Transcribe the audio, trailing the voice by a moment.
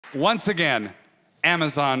once again,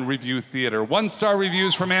 Amazon Review Theater. One-star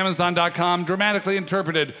reviews from Amazon.com, dramatically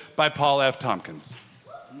interpreted by Paul F. Tompkins.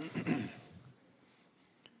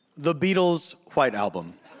 The Beatles' White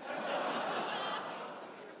Album.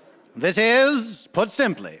 This is, put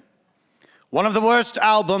simply, one of the worst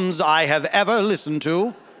albums I have ever listened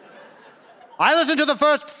to. I listened to the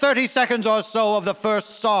first 30 seconds or so of the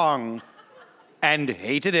first song and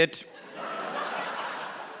hated it.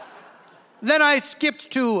 Then I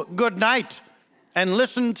skipped to Good Night and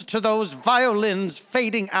listened to those violins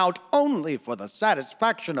fading out only for the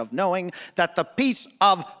satisfaction of knowing that the piece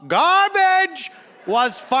of garbage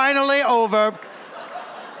was finally over.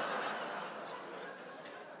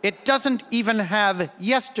 It doesn't even have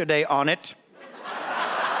yesterday on it.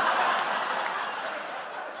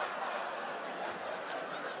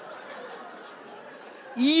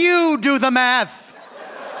 You do the math.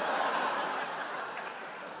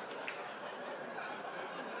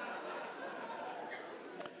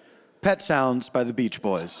 Pet Sounds by the Beach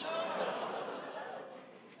Boys.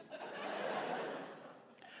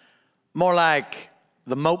 More like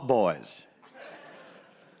the Moat Boys.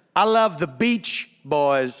 I love the Beach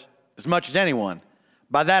Boys as much as anyone.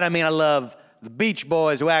 By that I mean I love the Beach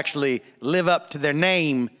Boys who actually live up to their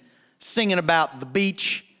name, singing about the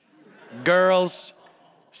beach, girls,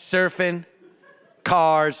 surfing,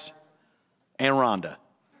 cars, and Rhonda.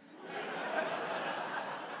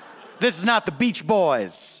 This is not the Beach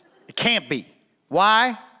Boys. It can't be.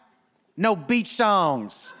 Why? No beach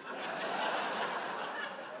songs.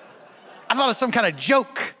 I thought it was some kind of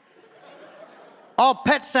joke. All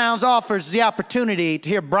Pet Sounds offers is the opportunity to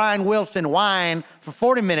hear Brian Wilson whine for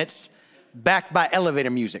 40 minutes, backed by elevator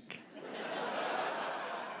music.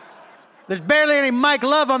 There's barely any Mike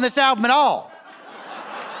Love on this album at all.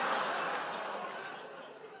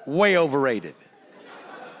 Way overrated.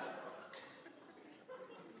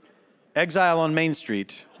 Exile on Main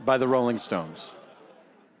Street by the Rolling Stones.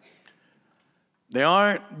 They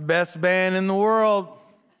aren't best band in the world.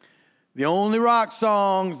 The only rock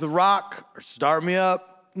songs that rock are Start Me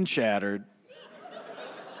Up and Shattered.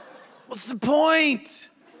 What's the point?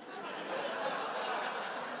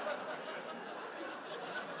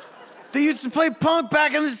 They used to play punk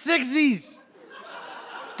back in the 60s.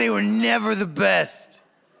 They were never the best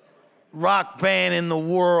rock band in the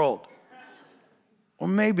world. Or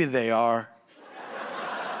maybe they are.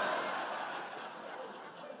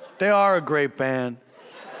 They are a great band.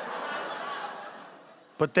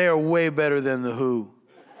 But they are way better than The Who.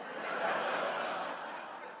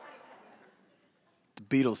 The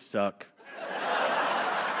Beatles suck.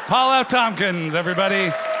 Paul F. Tompkins,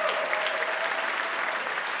 everybody.